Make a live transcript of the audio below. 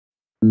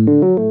So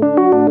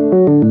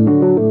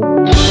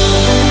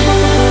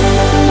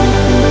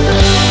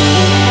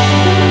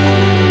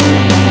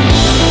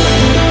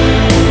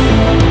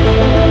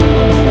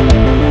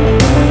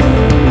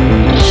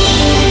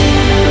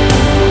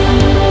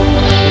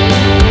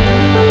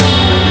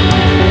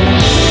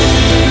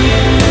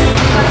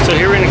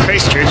here we're in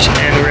Christchurch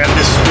and we're at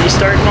this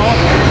Restart Mall,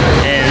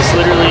 and it's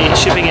literally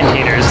shipping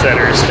containers that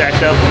are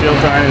stacked up,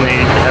 built on, and they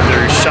have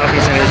their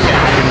shopping centers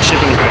and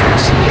shipping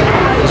containers.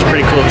 It's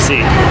pretty cool to see.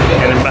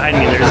 And then behind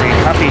me there's a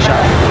coffee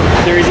shop.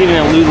 There is even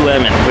a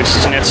Lululemon, which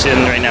Jeanette's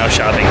in right now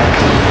shopping.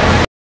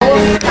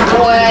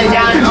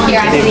 Down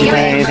here, Did you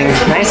find anything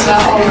nice?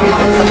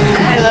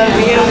 I love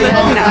you.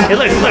 No. Hey,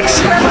 look,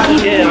 books!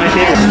 Yeah, my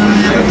favorite.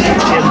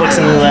 She has books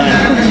in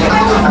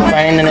Lululemon.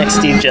 Finding the next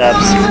Steve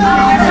Jobs.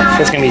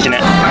 That's gonna be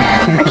Jeanette.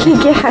 I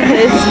can't get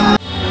it.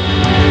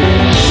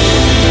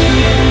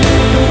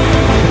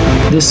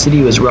 This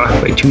city was rocked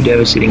by 2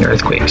 devastating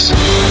earthquakes.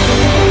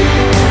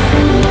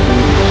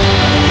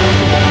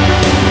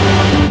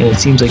 And it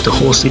seems like the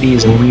whole city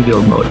is in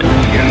rebuild mode.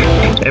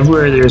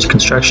 Everywhere there is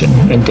construction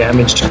and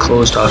damaged,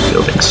 closed-off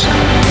buildings.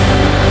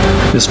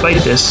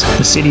 Despite this,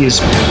 the city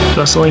is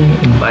bustling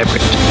and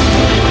vibrant.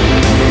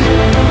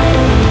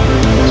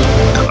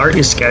 Art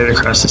is scattered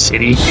across the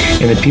city,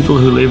 and the people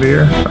who live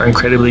here are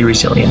incredibly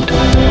resilient.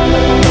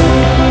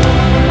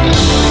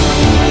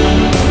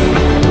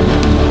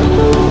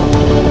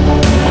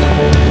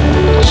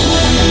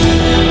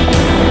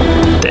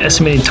 The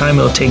estimated time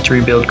it will take to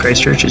rebuild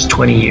Christchurch is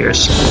 20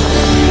 years.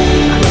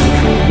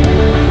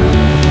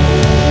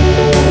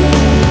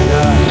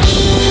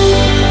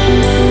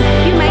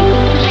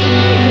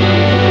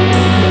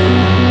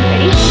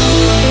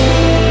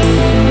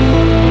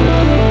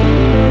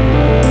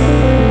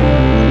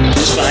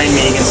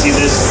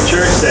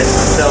 That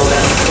fell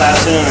down,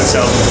 collapsed in on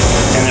itself,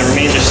 and the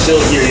remains are still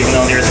here even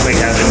though the earthquake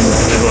happened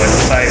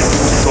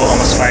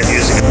almost 5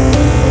 years ago.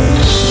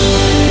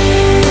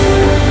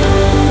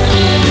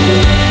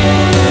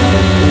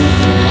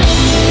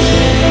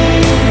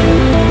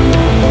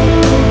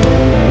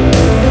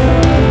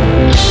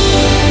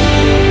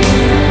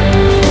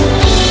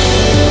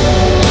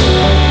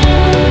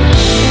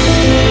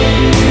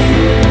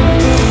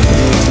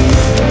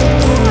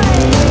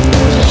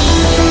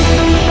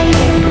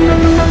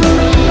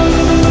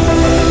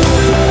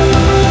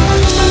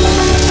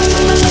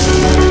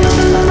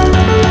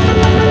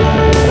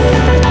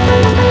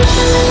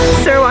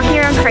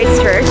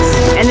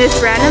 This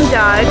random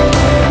dog,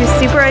 who's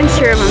super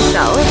unsure of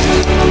himself,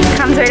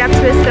 comes right up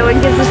to us though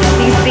and gives us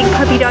these big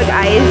puppy dog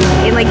eyes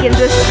and like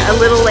gives us a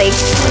little like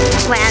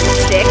plant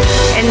stick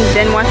and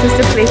then wants us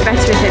to play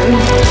fetch with him.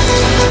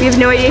 We have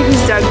no idea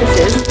whose dog this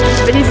is,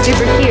 but he's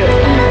super cute.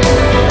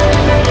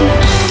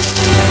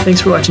 Thanks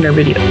for watching our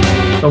video.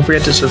 Don't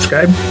forget to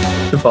subscribe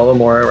to follow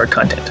more of our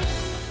content.